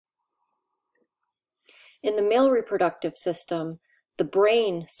In the male reproductive system, the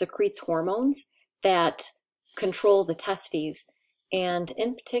brain secretes hormones that control the testes, and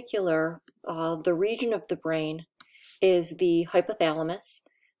in particular, the region of the brain is the hypothalamus.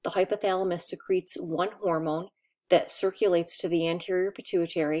 The hypothalamus secretes one hormone that circulates to the anterior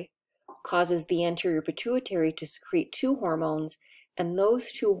pituitary, causes the anterior pituitary to secrete two hormones, and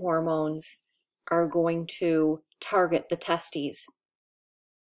those two hormones are going to target the testes.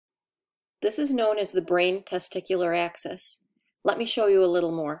 This is known as the brain-testicular axis. Let me show you a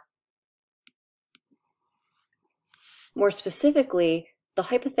little more. More specifically, the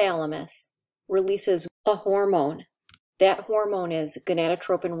hypothalamus releases a hormone. That hormone is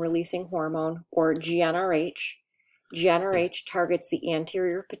gonadotropin-releasing hormone, or GnRH. GnRH targets the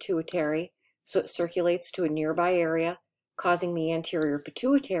anterior pituitary, so it circulates to a nearby area, causing the anterior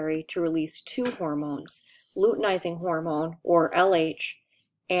pituitary to release two hormones, luteinizing hormone, or LH,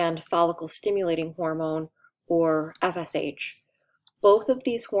 and follicle-stimulating hormone, or FSH. Both of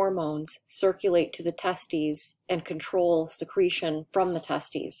these hormones circulate to the testes and control secretion from the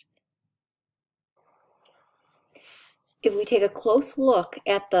testes. If we take a close look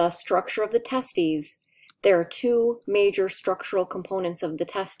at the structure of the testes, there are two major structural components of the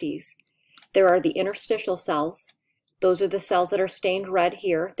testes. There are the interstitial cells. Those are the cells that are stained red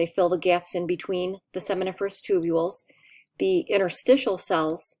here. They fill the gaps in between the seminiferous tubules. The interstitial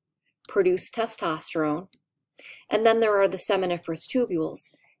cells produce testosterone. And then there are the seminiferous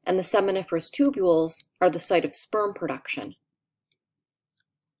tubules. And the seminiferous tubules are the site of sperm production.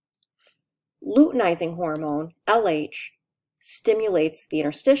 Luteinizing hormone, LH, stimulates the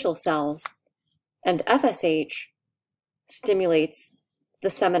interstitial cells, and FSH stimulates the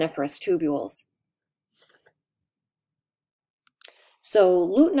seminiferous tubules. So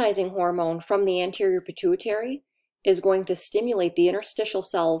luteinizing hormone from the anterior pituitary is going to stimulate the interstitial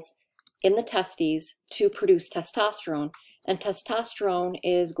cells in the testes to produce testosterone. And testosterone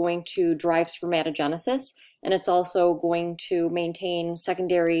is going to drive spermatogenesis, and it's also going to maintain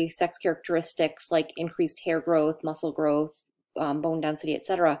secondary sex characteristics like increased hair growth, muscle growth, bone density,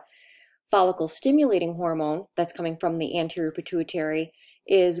 etc. Follicle-stimulating hormone that's coming from the anterior pituitary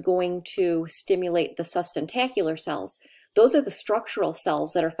is going to stimulate the sustentacular cells. Those are the structural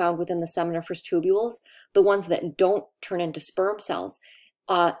cells that are found within the seminiferous tubules, the ones that don't turn into sperm cells.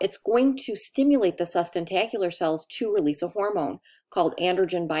 It's going to stimulate the sustentacular cells to release a hormone called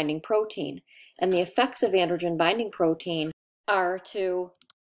androgen-binding protein. And the effects of androgen-binding protein are to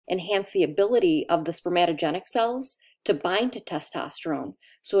enhance the ability of the spermatogenic cells to bind to testosterone.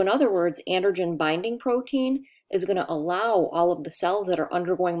 So in other words, androgen-binding protein is going to allow all of the cells that are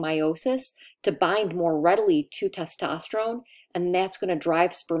undergoing meiosis to bind more readily to testosterone, and that's going to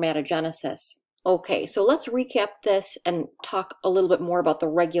drive spermatogenesis. Okay, so let's recap this and talk a little bit more about the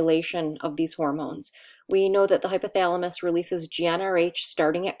regulation of these hormones. We know that the hypothalamus releases GnRH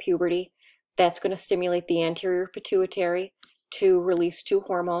starting at puberty. That's going to stimulate the anterior pituitary to release two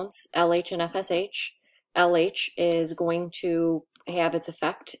hormones, LH and FSH. LH is going to have its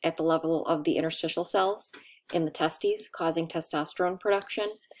effect at the level of the interstitial cells in the testes, causing testosterone production,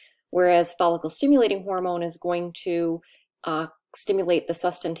 whereas follicle-stimulating hormone is going to stimulate the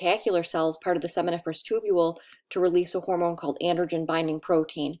sustentacular cells, part of the seminiferous tubule, to release a hormone called androgen-binding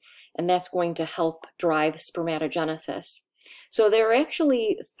protein, and that's going to help drive spermatogenesis. So there are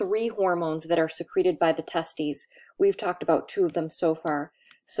actually three hormones that are secreted by the testes. We've talked about two of them so far.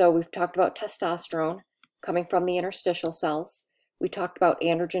 So we've talked about testosterone coming from the interstitial cells. We talked about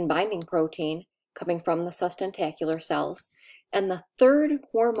androgen-binding protein coming from the sustentacular cells. And the third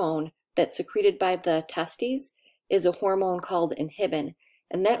hormone that's secreted by the testes is a hormone called inhibin,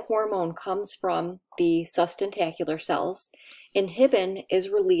 and that hormone comes from the sustentacular cells. Inhibin is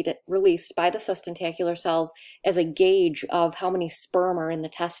released by the sustentacular cells as a gauge of how many sperm are in the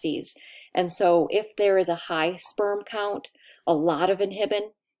testes. And so if there is a high sperm count, a lot of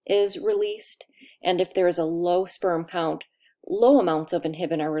inhibin is released, and if there is a low sperm count, low amounts of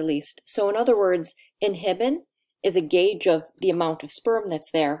inhibin are released. So in other words, inhibin is a gauge of the amount of sperm that's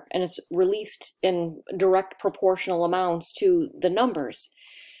there, and it's released in direct proportional amounts to the numbers.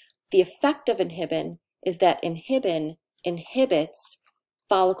 The effect of inhibin is that inhibin inhibits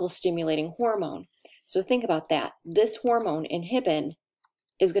follicle-stimulating hormone. So think about that. This hormone, inhibin,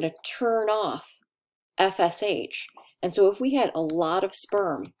 is going to turn off FSH. And so if we had a lot of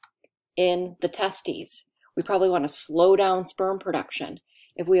sperm in the testes, we probably want to slow down sperm production.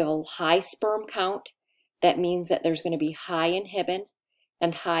 If we have a high sperm count, that means that there's going to be high inhibin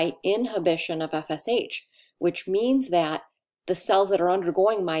and high inhibition of FSH, which means that the cells that are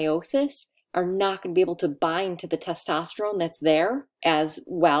undergoing meiosis are not going to be able to bind to the testosterone that's there as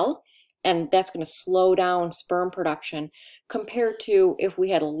well, and that's going to slow down sperm production compared to if we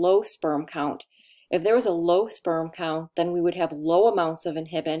had a low sperm count. If there was a low sperm count, then we would have low amounts of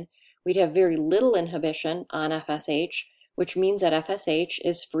inhibin. We'd have very little inhibition on FSH, which means that FSH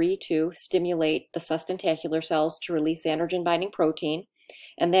is free to stimulate the sustentacular cells to release androgen-binding protein,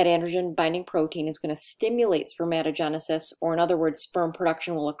 and that androgen-binding protein is going to stimulate spermatogenesis, or in other words, sperm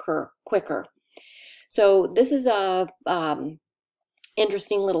production will occur quicker. So this is a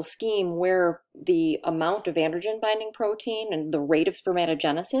interesting little scheme where the amount of androgen-binding protein and the rate of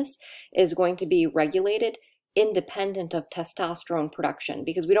spermatogenesis is going to be regulated independent of testosterone production,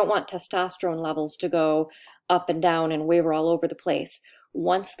 because we don't want testosterone levels to go up and down and waver all over the place.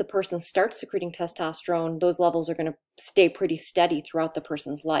 Once the person starts secreting testosterone, those levels are going to stay pretty steady throughout the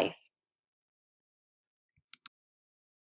person's life.